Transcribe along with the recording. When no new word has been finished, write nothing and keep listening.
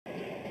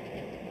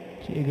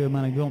Diego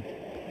Managon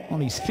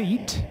on his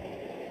feet.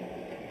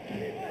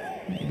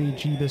 Maybe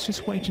Jeebus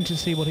just waiting to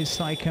see what his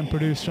side can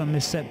produce from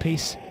this set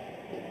piece.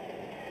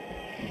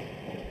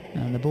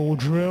 And the ball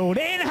drilled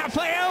in.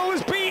 Rafael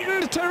was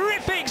beaten.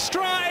 Terrific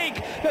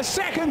strike. The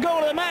second goal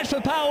of the match for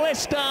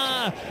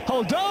Paulista.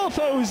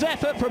 Rodolfo's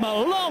effort from a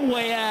long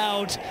way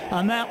out.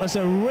 And that was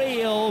a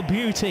real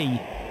beauty.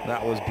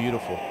 That was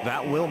beautiful.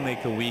 That will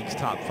make the league's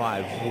top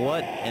 5.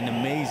 What an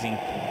amazing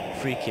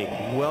free kick.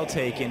 Well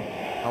taken.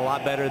 A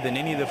lot better than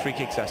any of the free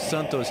kicks that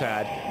Santos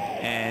had.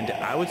 And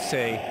I would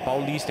say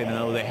Paulista, even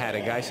though they had a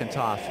guy sent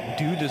off,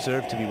 do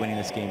deserve to be winning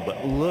this game.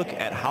 But look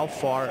at how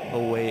far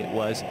away it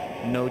was.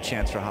 No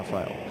chance for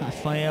Rafael.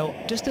 Rafael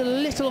just a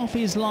little off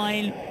his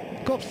line.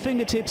 Got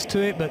fingertips to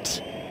it, but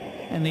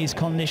in these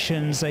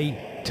conditions,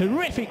 a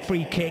terrific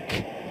free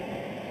kick.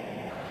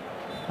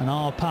 And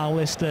our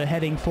Paulista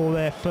heading for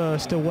their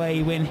first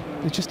away win.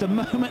 There's just a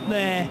moment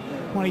there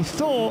when he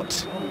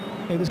thought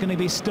it was going to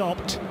be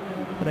stopped.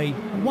 But a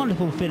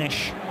wonderful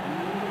finish